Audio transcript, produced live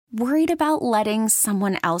Worried about letting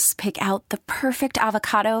someone else pick out the perfect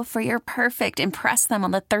avocado for your perfect impress them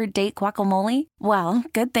on the third date guacamole? Well,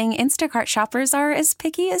 good thing Instacart shoppers are as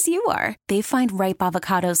picky as you are. They find ripe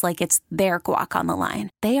avocados like it's their guac on the line.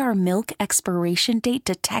 They are milk expiration date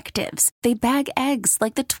detectives. They bag eggs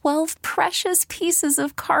like the 12 precious pieces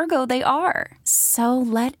of cargo they are. So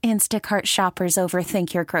let Instacart shoppers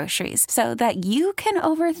overthink your groceries so that you can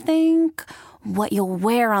overthink what you'll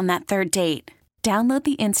wear on that third date. Download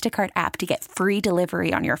the Instacart app to get free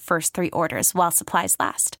delivery on your first 3 orders while supplies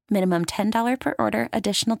last. Minimum $10 per order.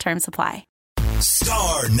 Additional terms apply.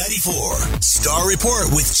 Star 94. Star Report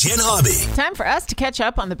with Jen Hobby. Time for us to catch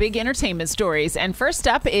up on the big entertainment stories. And first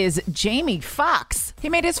up is Jamie Foxx. He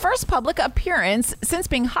made his first public appearance since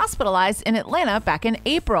being hospitalized in Atlanta back in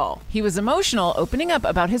April. He was emotional opening up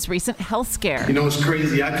about his recent health scare. You know, it's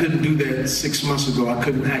crazy. I couldn't do that 6 months ago. I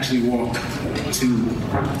couldn't actually walk to...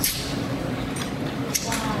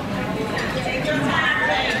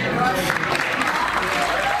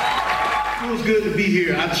 It feels good to be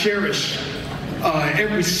here. I cherish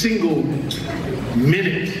every single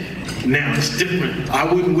minute now. It's different.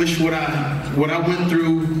 I wouldn't wish what I went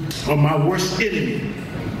through on my worst enemy,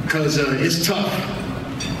 because it's tough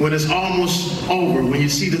when it's almost over, when you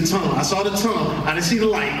see the tunnel. I saw the tunnel. I didn't see the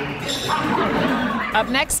light. Up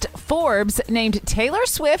next, Forbes named Taylor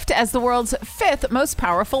Swift as the world's 5th most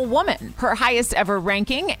powerful woman, her highest ever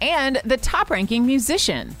ranking and the top ranking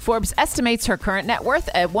musician. Forbes estimates her current net worth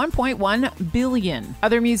at $1.1 billion.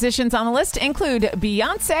 Other musicians on the list include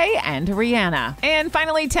Beyonce and Rihanna. And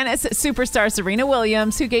finally, tennis superstar Serena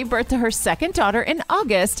Williams, who gave birth to her second daughter in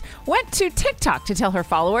August, went to TikTok to tell her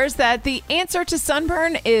followers that the answer to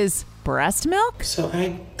sunburn is breast milk? So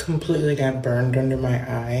I completely got burned under my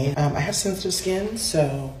eye. I have sensitive skin,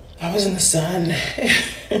 so I was in the sun.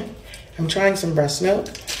 I'm trying some breast milk.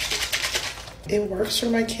 It works for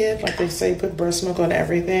my kid. Like they say, put breast milk on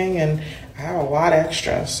everything, and I have a lot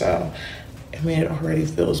extra, so I mean, it already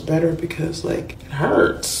feels better because like it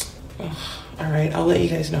hurts. Ugh. All right, I'll let you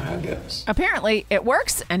guys know how it goes. Apparently, it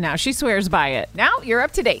works, and now she swears by it. Now you're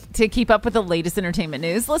up to date. To keep up with the latest entertainment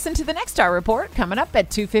news, listen to the next Star Report coming up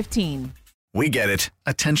at 2:15. We get it.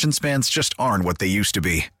 Attention spans just aren't what they used to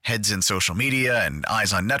be. Heads in social media and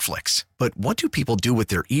eyes on Netflix. But what do people do with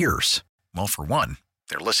their ears? Well, for one,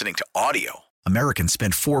 they're listening to audio. Americans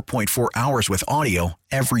spend 4.4 hours with audio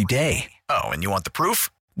every day. Oh, and you want the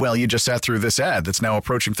proof? Well, you just sat through this ad that's now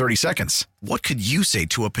approaching 30 seconds. What could you say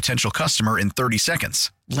to a potential customer in 30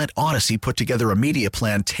 seconds? Let Odyssey put together a media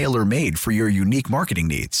plan tailor-made for your unique marketing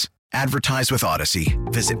needs. Advertise with Odyssey.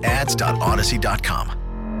 Visit ads.odyssey.com.